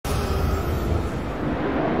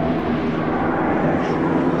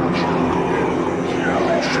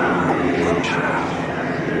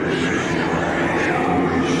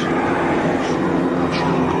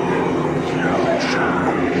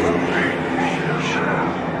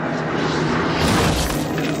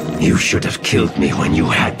You should have killed me when you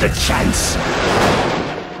had the chance.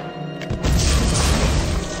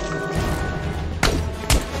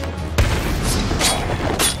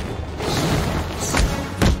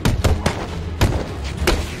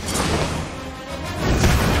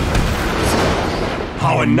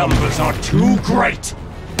 Our numbers are too great.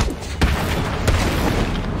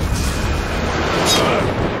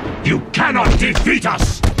 You cannot defeat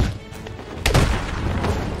us!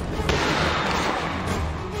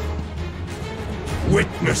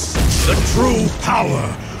 Witness the true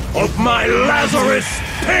power of my Lazarus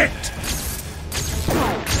Pit!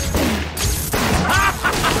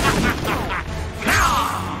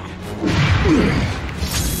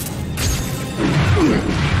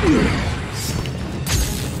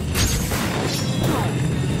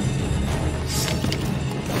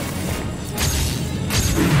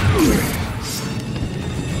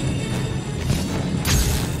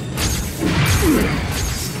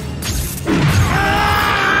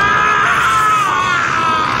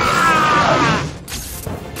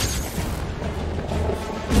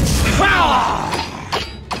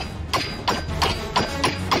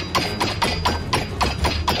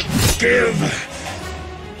 Give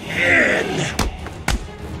in.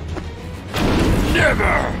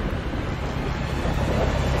 Never!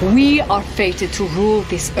 We are fated to rule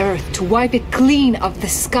this earth, to wipe it clean of the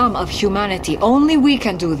scum of humanity. Only we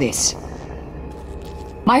can do this.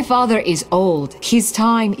 My father is old. His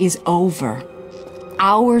time is over.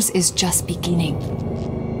 Ours is just beginning.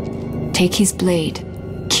 Take his blade.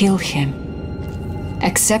 Kill him.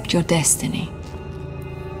 Accept your destiny.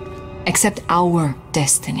 Accept our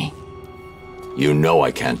destiny. You know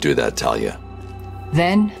I can't do that, Talia.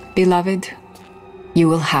 Then, beloved, you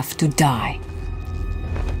will have to die.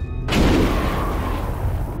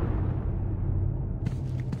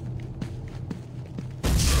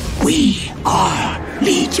 We are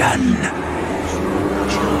Legion.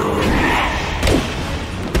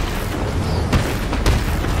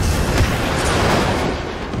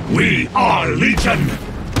 We are Legion.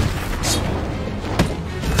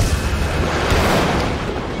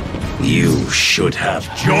 You should have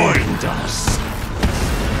joined us.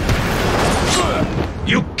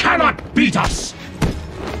 You cannot beat us!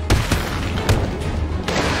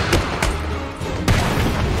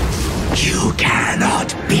 You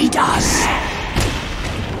cannot beat us!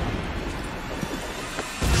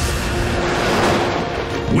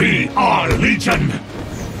 We are Legion!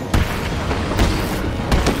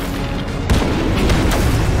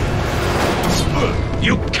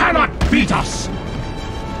 You cannot beat us!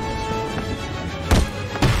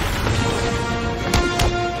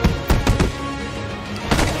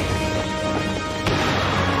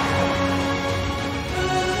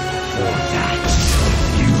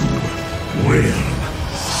 Will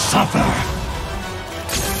suffer.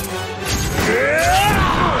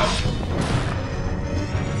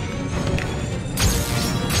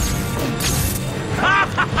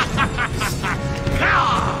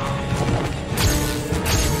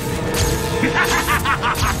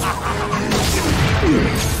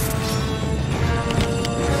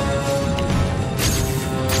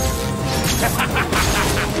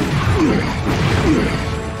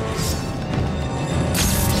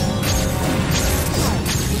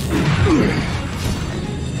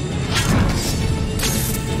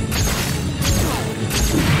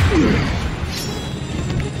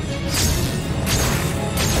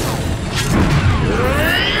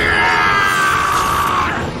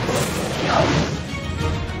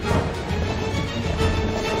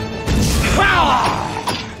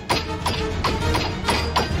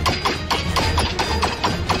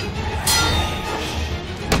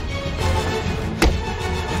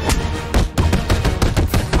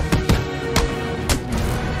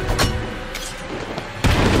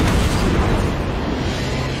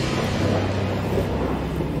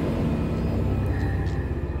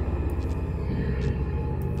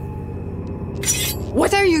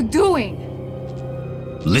 What are you doing?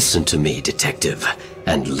 Listen to me, detective,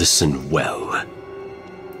 and listen well.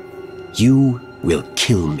 You will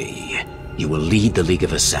kill me. You will lead the League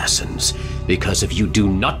of Assassins, because if you do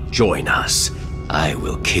not join us, I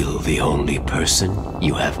will kill the only person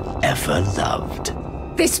you have ever loved.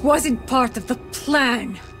 This wasn't part of the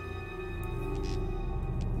plan.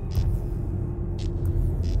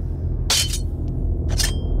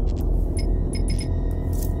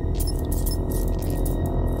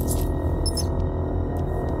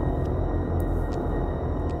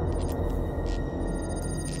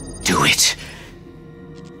 Do it.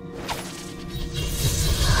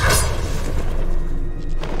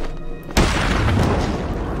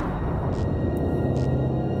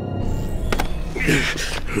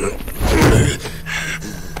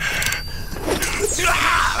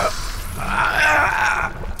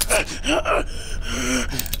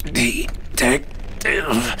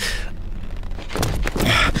 Detective.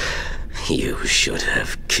 You should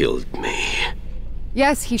have killed me.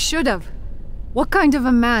 Yes, he should have. What kind of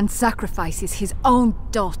a man sacrifices his own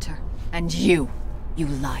daughter? And you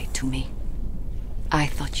lied to me. I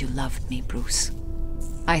thought you loved me, Bruce.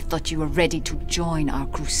 I thought you were ready to join our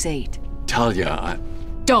crusade. Talia,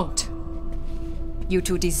 Don't! You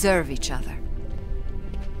two deserve each other.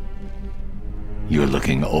 You're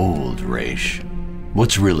looking old, Raish.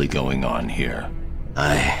 What's really going on here?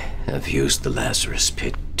 I have used the Lazarus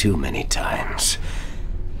Pit too many times.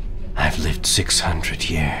 I've lived 600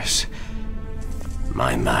 years.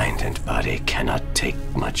 My mind and body cannot take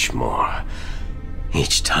much more.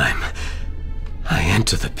 Each time I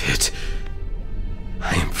enter the pit,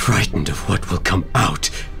 I am frightened of what will come out.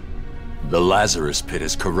 the Lazarus Pit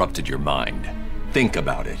has corrupted your mind. Think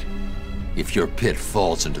about it. If your pit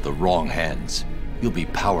falls into the wrong hands, you'll be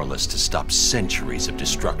powerless to stop centuries of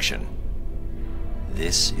destruction.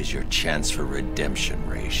 This is your chance for redemption,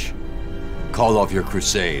 Raish. Call off your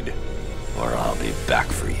crusade, or I'll be back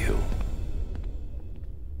for you.